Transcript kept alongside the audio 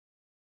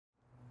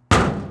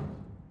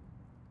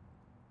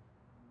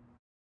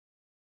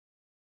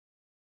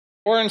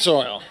Foreign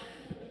soil.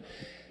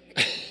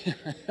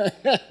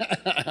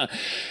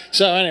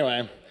 So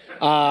anyway,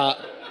 uh,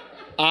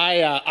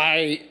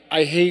 I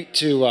hate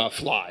to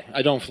fly.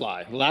 I don't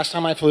fly. The last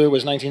time I flew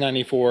was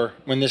 1994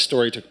 when this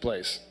story took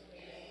place,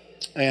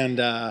 and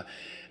I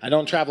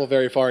don't travel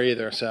very far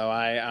either. So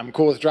I'm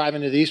cool with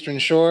driving to the Eastern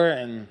Shore,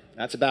 and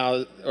that's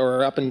about,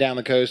 or up and down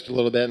the coast a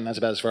little bit, and that's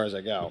about as far as I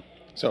go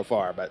so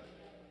far. But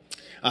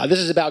this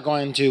is about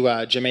going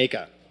to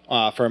Jamaica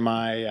for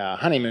my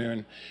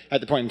honeymoon at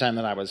the point in time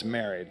that I was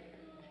married.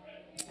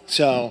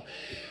 So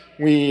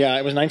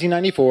it was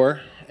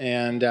 1994,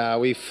 and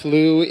we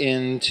flew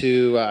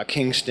into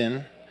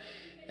Kingston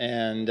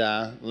and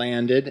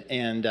landed.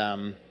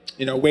 And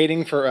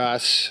waiting for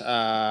us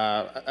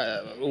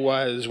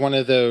was one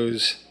of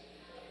those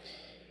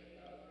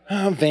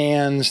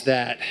vans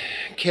that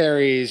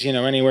carries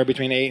anywhere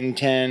between 8 and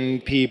 10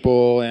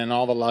 people and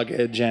all the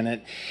luggage in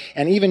it.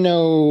 And even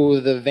though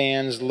the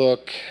vans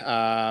look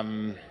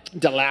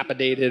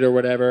dilapidated or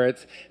whatever,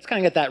 it's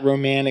kind of got that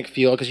romantic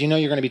feel, because you're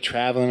going to be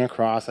traveling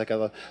across like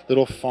a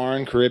little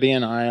foreign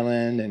Caribbean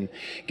island and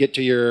get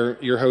to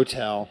your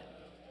hotel.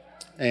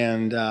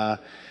 And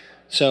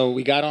so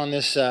we got on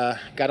this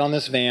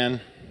van,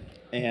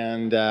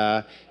 and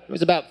it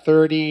was about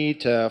 30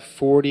 to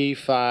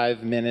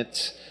 45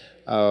 minutes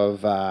of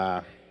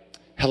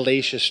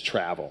hellacious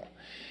travel.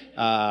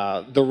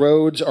 The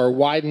roads are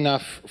wide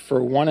enough for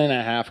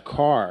 1.5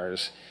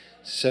 cars.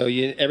 So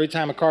every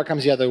time a car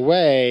comes the other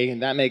way,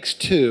 that makes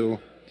 2,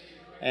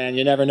 and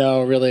you never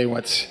know really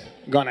what's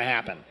going to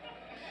happen.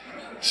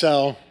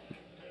 So,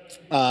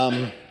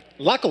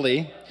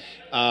 luckily,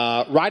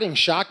 riding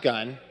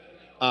shotgun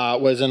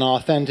was an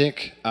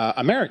authentic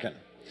American.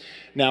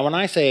 Now, when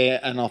I say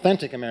an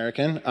authentic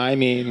American, I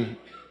mean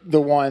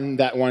the one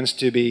that wants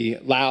to be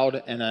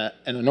loud and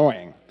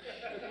annoying,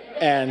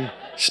 and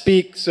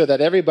speak so that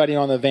everybody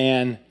on the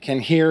van can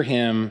hear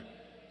him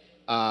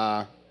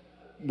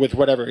with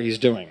whatever he's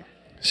doing.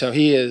 So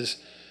he is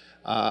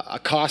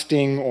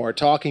accosting or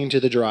talking to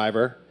the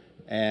driver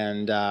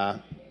and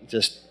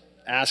just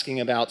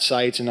asking about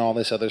sights and all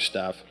this other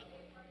stuff.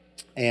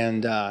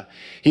 And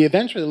he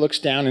eventually looks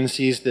down and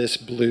sees this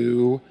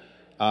blue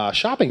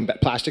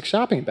plastic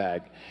shopping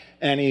bag.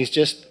 And he's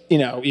just,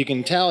 you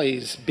can tell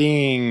he's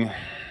being,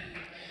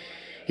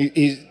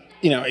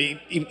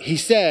 he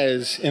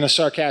says in a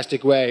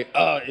sarcastic way,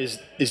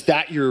 is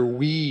that your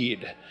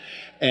weed?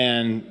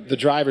 And the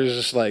driver's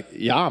just like,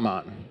 yeah,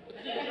 man.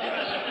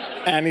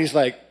 And he's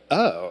like,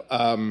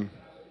 can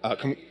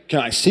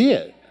I see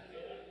it?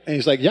 And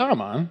he's like, yeah,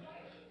 man.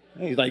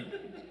 And he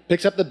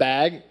picks up the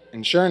bag,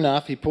 and sure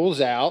enough, he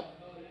pulls out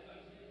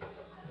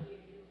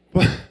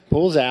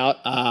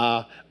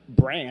a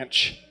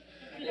branch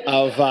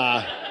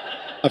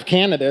of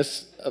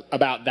cannabis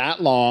about that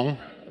long,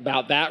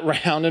 about that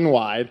round and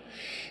wide.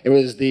 It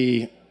was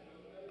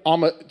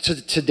almost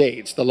to date,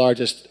 it's the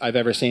largest I've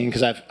ever seen,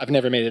 because I've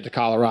never made it to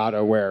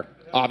Colorado, where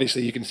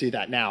obviously you can see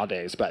that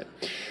nowadays. But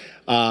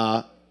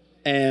I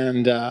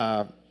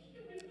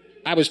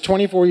was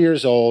 24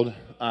 years old.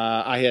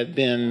 I had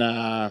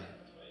been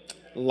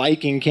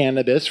liking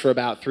cannabis for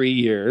about 3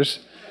 years,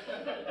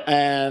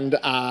 and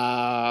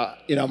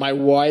my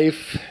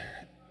wife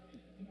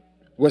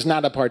was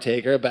not a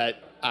partaker, but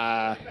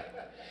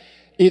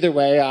either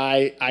way,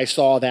 I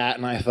saw that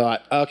and I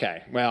thought,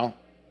 okay, well,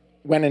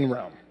 when in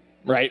Rome.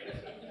 Right?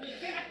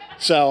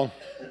 So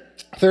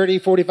 30,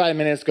 45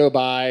 minutes go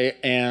by,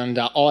 and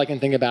all I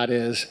can think about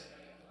is,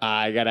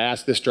 I got to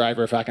ask this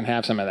driver if I can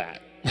have some of that.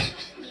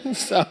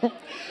 So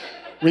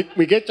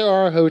we get to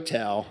our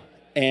hotel,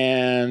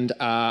 and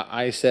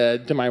I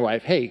said to my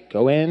wife, hey,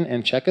 go in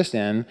and check us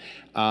in,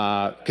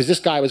 because this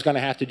guy was going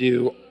to have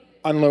to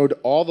unload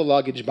all the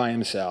luggage by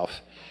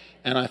himself.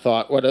 And I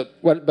thought,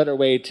 what better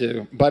way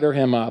to butter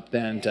him up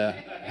than to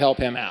help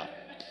him out?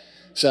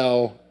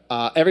 So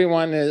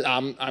everyone is,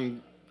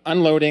 I'm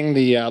unloading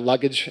the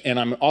luggage, and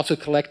I'm also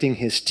collecting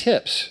his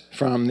tips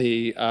from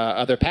the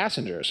other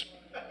passengers.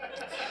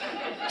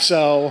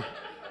 So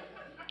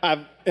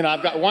I've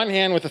got one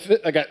hand with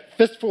I got a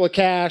fistful of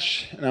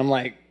cash, and I'm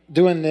like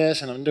doing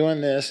this, and I'm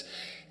doing this,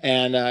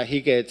 and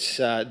he gets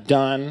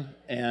done,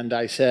 and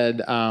I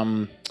said,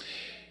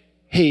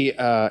 hey,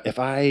 I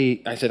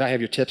said, I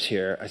have your tips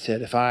here. I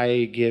said, if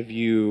I give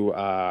you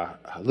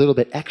a little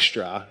bit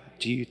extra,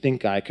 do you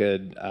think I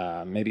could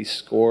maybe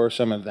score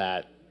some of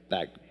that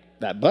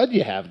bud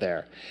you have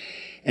there?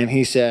 And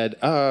he said,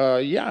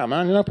 yeah,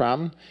 man, no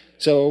problem.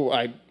 So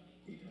I,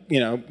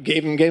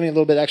 gave me a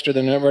little bit extra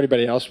than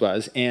everybody else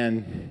was.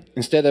 And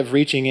instead of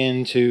reaching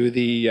into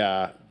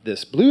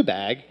this blue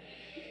bag,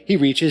 he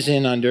reaches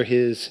in under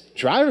his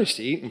driver's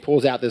seat and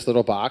pulls out this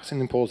little box, and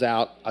then pulls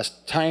out a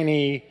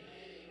tiny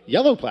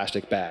yellow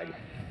plastic bag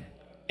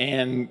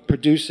and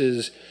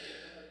produces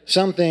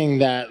something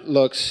that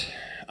looks,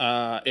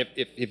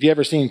 if you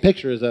ever seen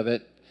pictures of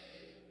it,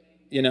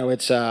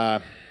 it's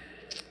the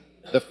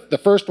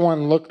first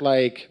one looked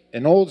like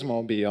an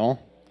Oldsmobile,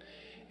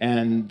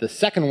 and the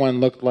second one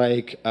looked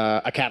like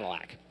a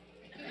Cadillac.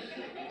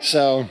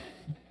 So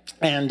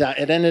And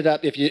it ended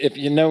up, if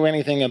you know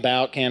anything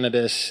about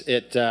cannabis,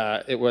 it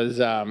was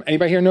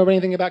anybody here know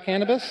anything about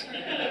cannabis?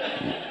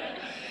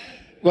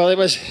 Well, it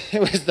was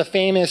the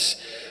famous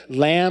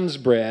lamb's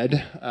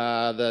bread,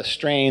 the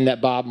strain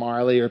that Bob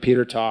Marley or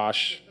Peter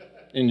Tosh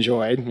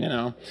enjoyed,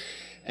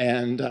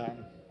 and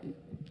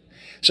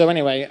so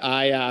anyway,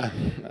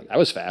 that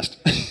was fast.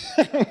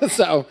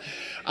 So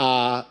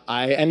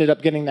I ended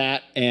up getting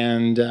that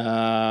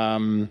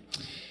and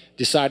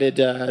decided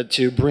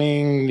to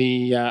bring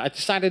the. I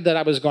decided that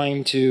I was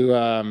going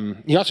to.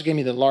 He also gave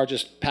me the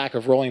largest pack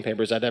of rolling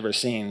papers I'd ever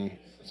seen.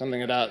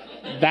 Something about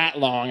that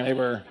long. They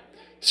were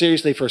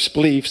seriously for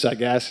spleefs, I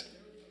guess.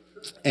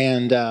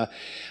 And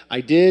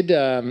I did.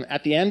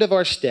 At the end of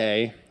our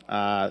stay,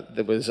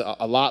 there was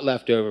a lot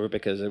left over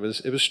because it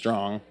was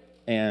strong,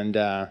 and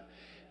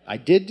I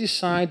did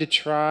decide to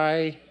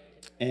try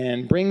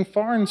and bring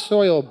foreign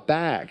soil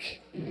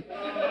back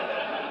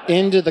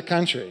into the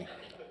country.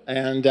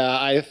 And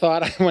I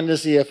thought I wanted to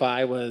see if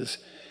I was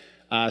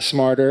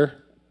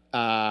smarter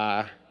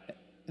than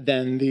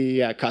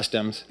the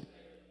customs,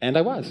 and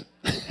I was.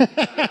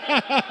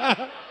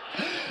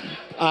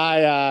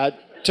 I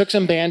took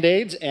some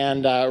Band-Aids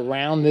and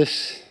wound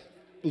this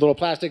little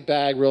plastic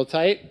bag real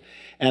tight,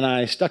 and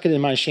I stuck it in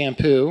my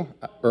shampoo,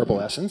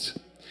 herbal essence.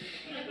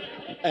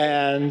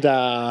 And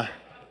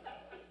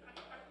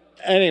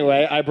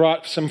anyway, I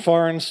brought some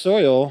foreign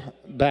soil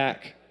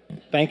back.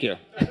 Thank you.